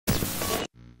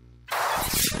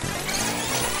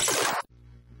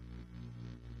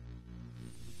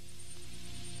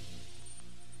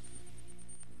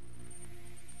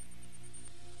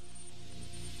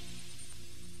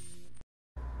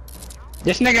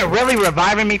This nigga really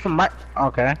reviving me from my.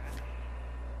 Okay.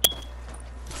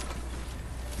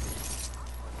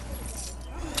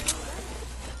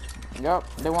 Yup,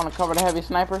 they want to cover the heavy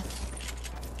sniper.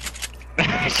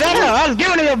 Shut up! I was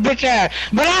giving it a bitch ass,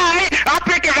 but I'll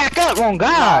pick it back up. On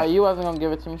God. Nah, you wasn't gonna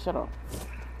give it to me. Shut up.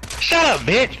 Shut up,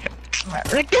 bitch.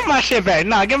 Give my shit back.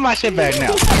 Nah, give my shit back now.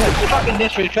 You fucking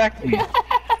disrespect me.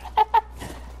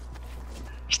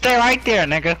 Stay right there,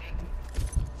 nigga.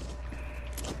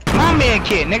 My man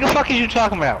kid, nigga. Fuck is you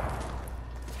talking about?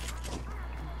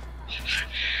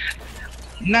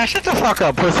 Nah, shut the fuck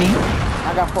up, pussy.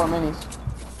 I got 4 minis.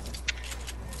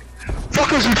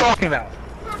 Fuck is you talking about?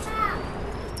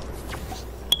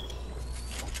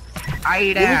 I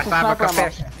eat ass. I have a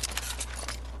confession.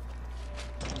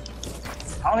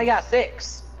 I only got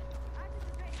 6.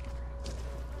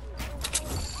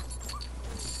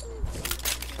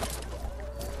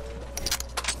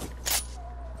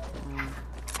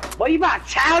 Boy, you about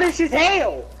childish as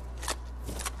hell.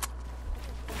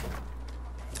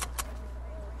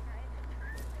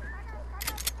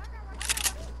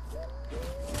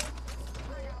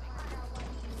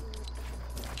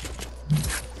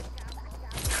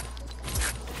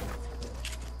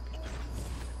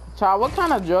 Child, what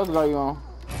kind of drugs are you on?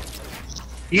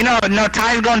 You know, no,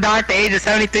 Ty's gonna die at the age of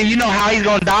 73. You know how he's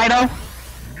gonna die though?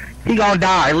 He gonna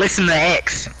die. Listen to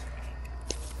X.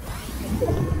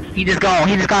 He just gonna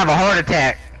have a heart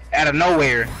attack out of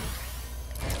nowhere.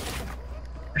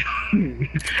 And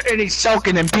he's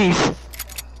soaking in peace.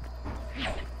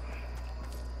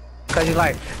 Cause he's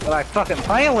like fucking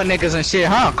playing with niggas and shit,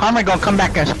 huh? Karma gonna come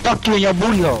back and fuck you in your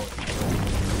booty hole.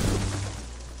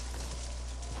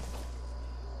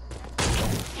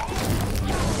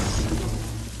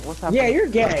 Yeah, you're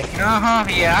gay. Uh-huh,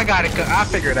 yeah, I got it. I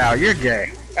figured out. You're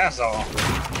gay. That's all.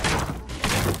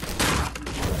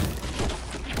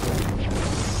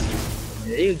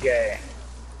 Yeah, you gay.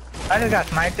 I just got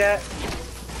sniped at.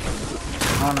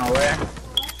 I don't know where.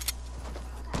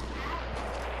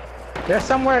 They're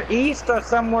somewhere east or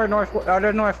somewhere north, or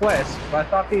they're northwest. But I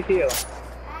thought PPO.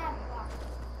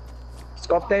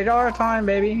 Scope data all the time,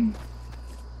 baby.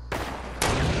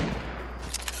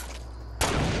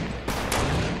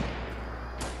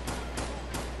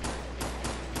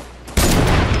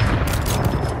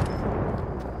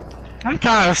 I'm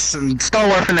trying to start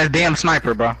working this damn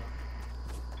sniper, bro.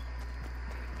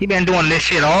 He been doing this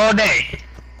shit all day.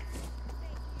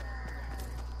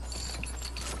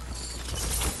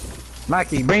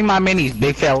 Mikey, bring my minis,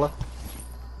 big fella.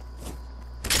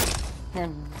 Here.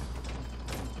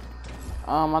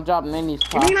 I dropped minis.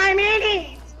 Give me my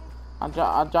minis!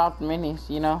 I dropped minis,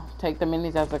 you know? Take the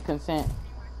minis as a consent.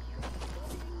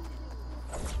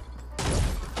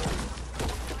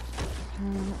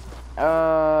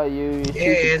 You shoot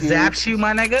yeah, the zaps you,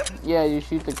 my nigga? Yeah, you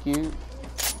shoot the cube.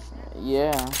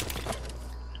 Yeah.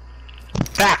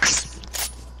 Facts.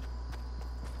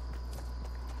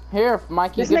 Here,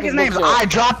 Mikey. This nigga's name's I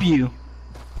Drop You.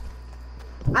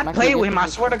 I Mikey, played with him. I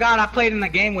swear to God, I played in a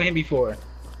game with him before.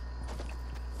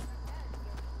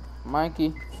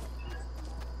 Mikey.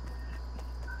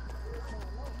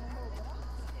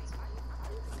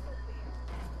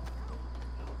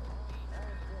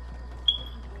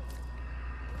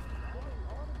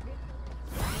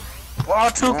 Well, all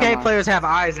 2K players have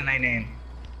eyes in their name.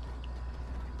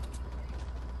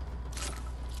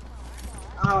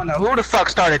 I don't know who the fuck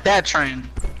started that trend.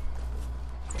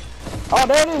 Oh,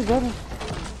 there it is, there it is.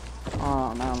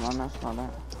 Oh, no, man, that's not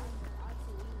that.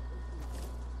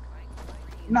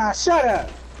 Nah, shut up.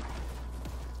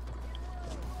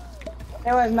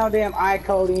 There was no damn eye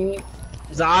codeine.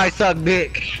 It's an eye suck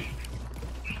dick.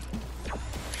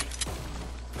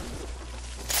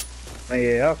 Oh,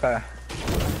 yeah, okay.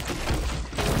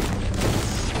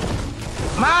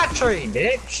 My tree,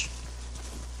 bitch.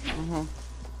 Mhm.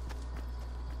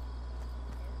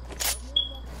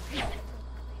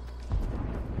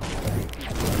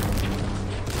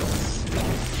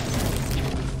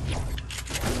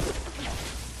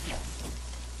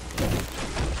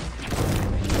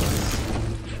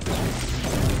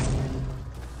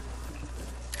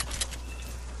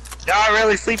 Y'all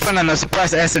really sleeping on the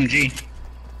suppressed SMG.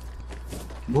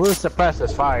 Blue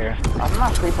suppresses fire. I'm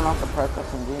not sleeping off the press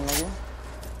SMG, nigga.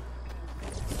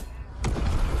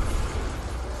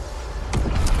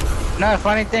 No,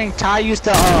 funny thing, Ty used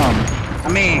to,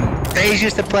 FaZe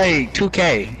used to play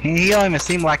 2K. He don't even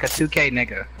seem like a 2K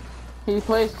nigga. He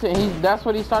plays, that's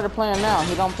what he started playing now.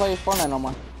 He don't play Fortnite no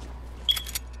more.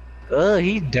 Ugh,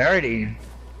 he's dirty.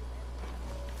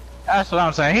 That's what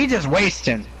I'm saying, he just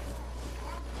wasting.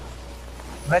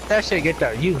 Let that shit get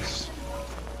their use.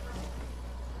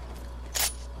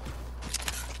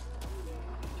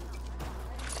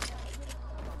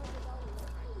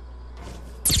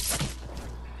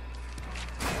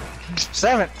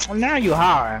 7. Well, now you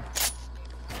high.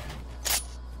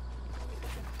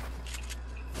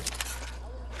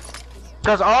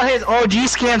 Cause all his OG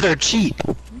skins are cheap.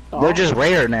 They're just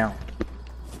rare now.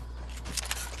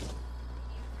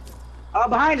 Oh,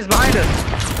 behind us, behind us.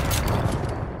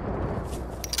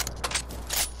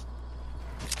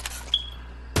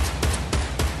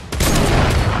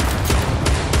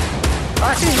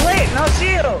 Oh, she's lit, no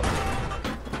shield.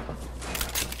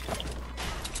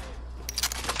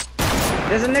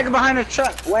 There's a nigga behind the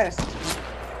truck, west.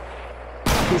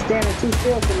 He's standing too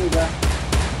still for me, bro.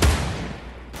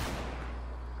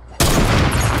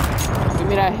 Give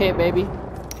me that hit, baby.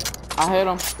 I hit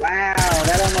him. Wow,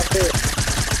 that almost hit.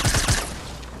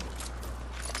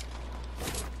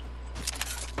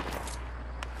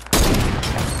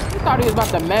 You thought he was about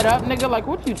to met up, nigga? Like,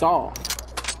 what you thought?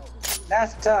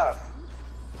 That's tough.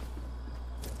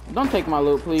 Don't take my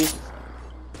loot, please.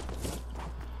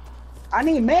 I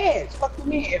need meds. Fuck with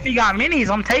me. If he got minis,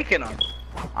 I'm taking them.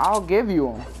 I'll give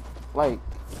you them. Like,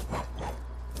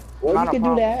 well, you can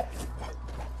do that.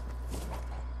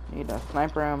 Need that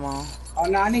sniper ammo. Oh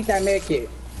no, I need that med kit.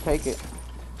 Take it.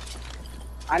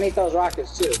 I need those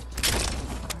rockets too.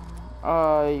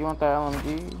 You want that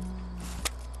LMG?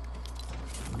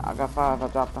 I got 5. I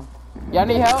dropped them. Y'all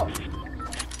need help?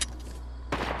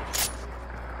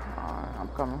 Alright, I'm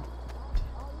coming.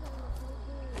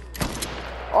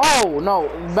 Oh no!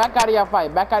 Back out of your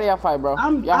fight. Back out of your fight, bro.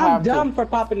 I'm dumb for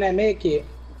popping that med kit.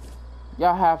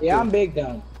 Y'all have to. Yeah, I'm big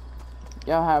dumb.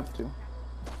 Y'all have to.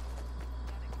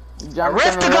 A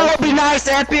rift to go would be nice,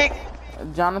 Epic.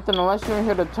 Jonathan, unless you're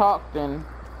here to talk, then.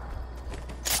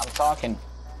 I'm talking.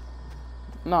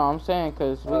 No, I'm saying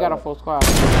because we got a full squad.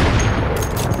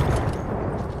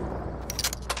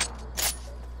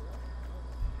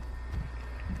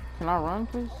 Can I run,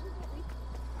 please?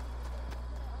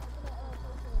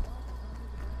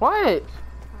 What?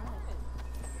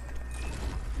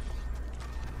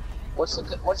 What's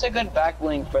a good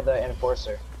backlink for the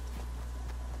enforcer?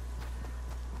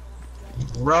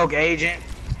 Rogue agent.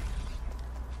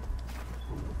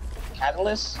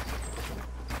 Catalyst?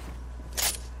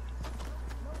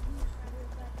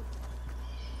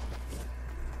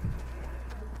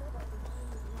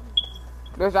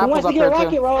 There's Who apples wants up to get a there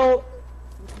rocket too. roll?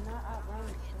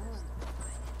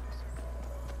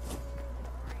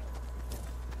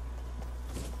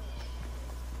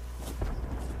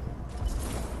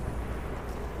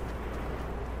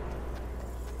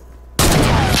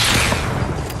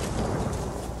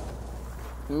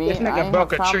 Me, This nigga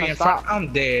broke a tree in front.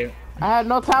 I'm dead. I had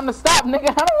no time to stop, nigga.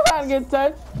 I don't want to get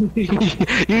touched.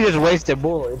 You just wasted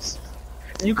bullets.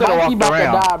 You could have walked about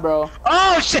around. to die, bro.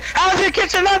 Oh shit! How's it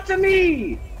catching up to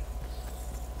me?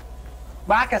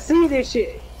 But I can see this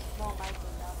shit.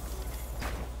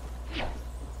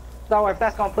 So if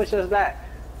that's gonna push us back.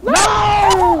 No!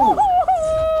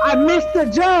 I missed the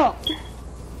jump.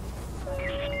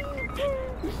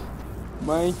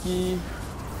 Mikey.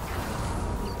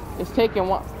 It's taking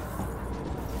one.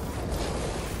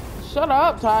 Shut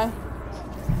up, Ty.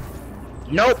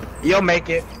 Nope, you'll make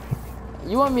it.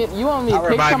 You want me to I'll kick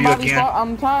revive you somebody? again.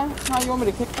 I'm Ty. How you want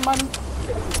me to kick somebody?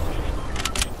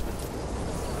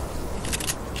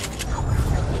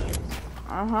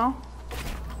 Uh-huh.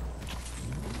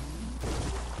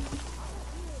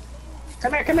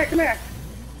 Come here, come here, come here.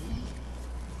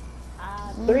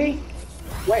 3,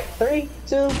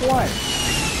 2, 1.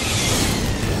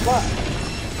 What?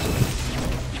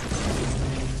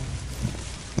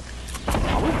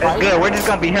 That's good. We're just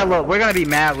gonna be hella. We're gonna be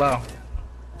mad low.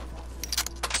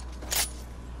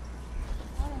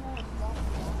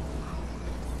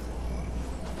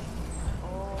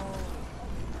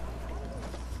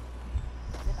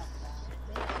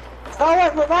 Oh,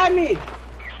 what? Revive me!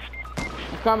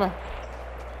 I'm coming.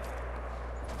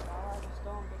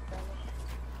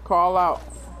 Call out.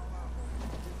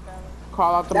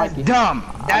 Call out to That's Mikey. dumb.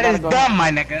 That is dumb, my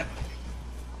nigga.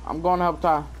 I'm going to help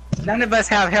Ty. None of us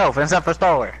have health except for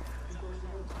Stoller.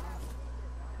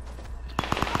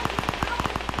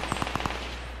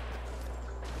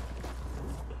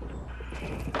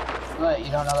 But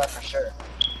you don't know that for sure.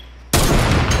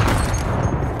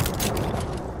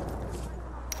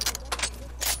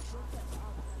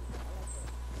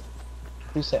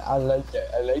 He said, I like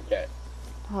that, I like that.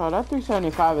 Oh, that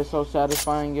 375 is so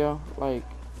satisfying, yo. Like...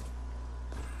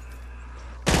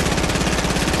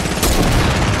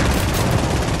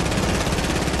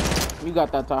 You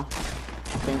got that, Ty. I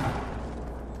think.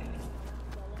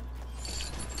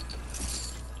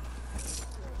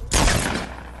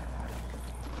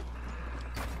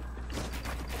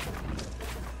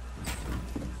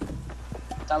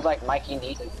 Sounds like Mikey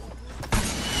needs it.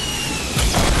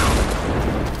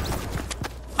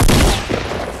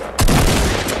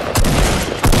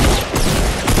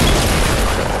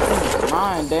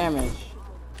 damage.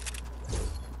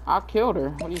 I killed her.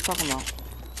 What are you talking about?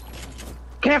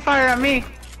 Can't fire at me.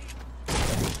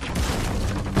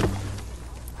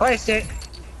 Place it.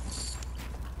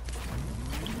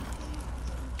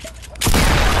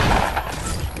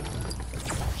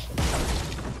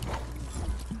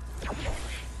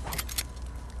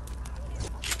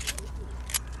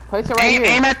 Place it right here.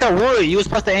 Aim at the wood. You were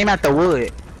supposed to aim at the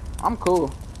wood. I'm cool.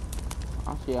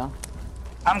 Oh, yeah.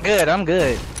 I'm good. I'm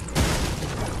good.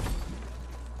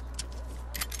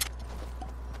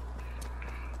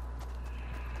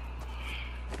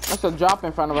 There's a drop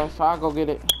in front of us, so I'll go get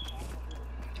it.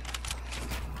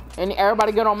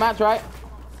 Everybody good on match, right?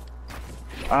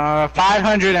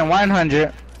 500 and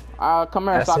 100. Come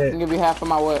here. That's So I it. can give you half of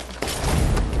my wood.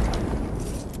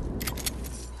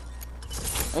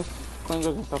 There's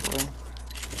clingers and stuff over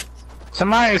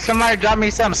here. Somebody drop me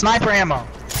some sniper ammo.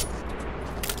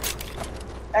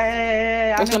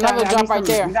 Hey, There's another drop right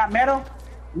there. You got metal?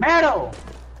 Metal!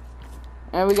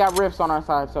 And we got rifts on our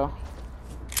side, so.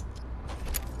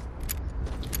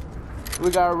 We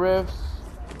got rifts.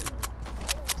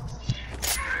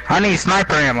 I need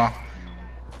sniper ammo.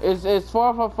 It's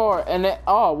 4 for 4, and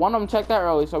one of them checked that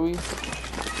early, so we.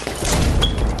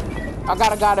 I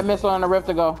got a guy to missile and a rift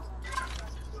to go.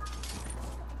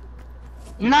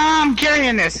 Nah, I'm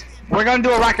carrying this. We're gonna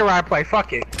do a rocket ride play.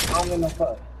 Fuck it. I don't give no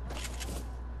fuck.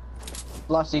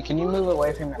 Flossie, can you move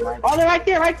away from your mic? Oh, they're right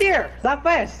there, right there. Stop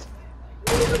fast.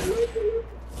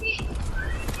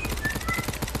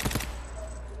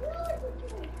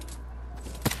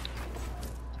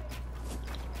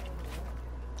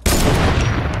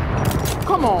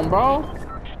 Come on, bro.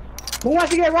 Who wants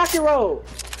to get rocket roll?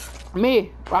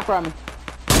 Me. Rock around me.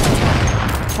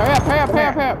 Hurry up, hurry up, hurry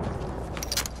up, hurry up.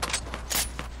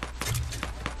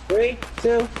 3,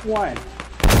 2, 1.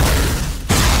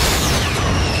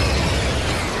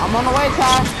 I'm on the way,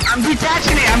 Ty. I'm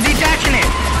detaching it. I'm detaching it.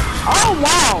 Oh,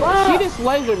 wow. He just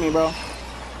lasered me, bro.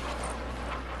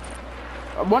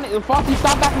 Foxy,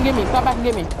 stop back and get me. Stop back and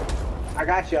get me. I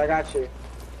got you. I got you.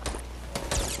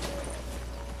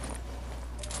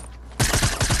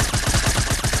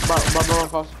 Bro,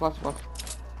 Foxy.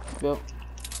 Bill,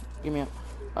 give me up.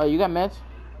 You got meds?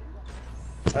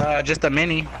 Just a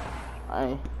mini.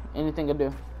 Alright, anything to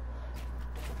do.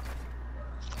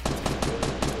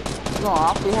 You're going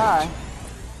awfully high.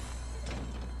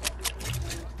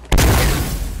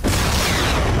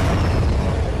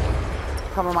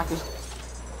 Come on, Mikey.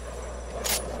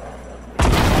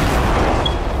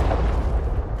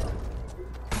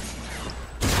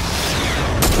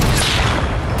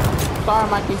 Sorry,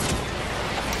 Mikey.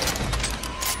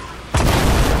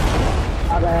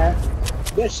 My bad.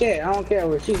 Good shit. I don't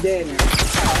care. She's dead now.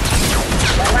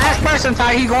 That last person,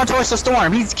 Ty, he going towards the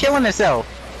storm. He's killing himself.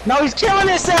 No, he's killing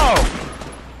himself.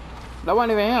 That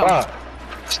wasn't even him.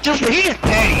 Stupid. He is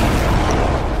petty.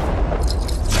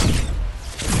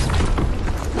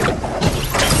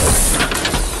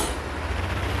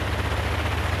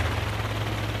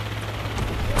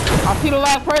 I see the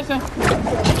last person.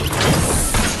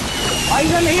 Oh,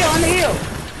 he's on the hill, on the hill.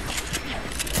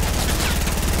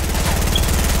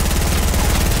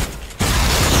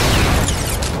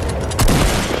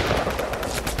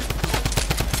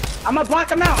 I'm gonna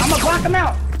block him out. I'm gonna block him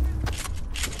out.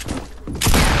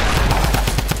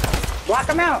 Block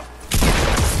him out.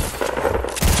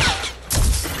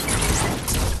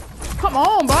 Come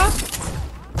on, bro.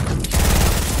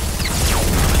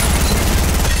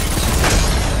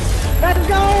 Let's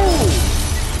go.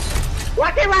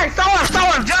 Block it right. Throw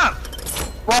him, jump.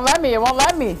 Won't let me. It won't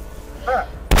let me. Bro,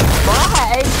 I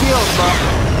had 8 kills, bro.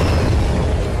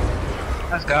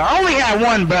 Let's go. I only had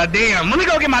one, bro. Damn. Let me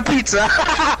go get my pizza.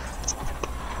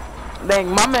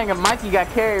 Dang, my man Mikey got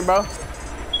carried, bro.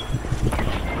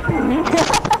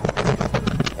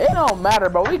 It don't matter,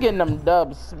 bro. We getting them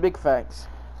dubs. Big facts.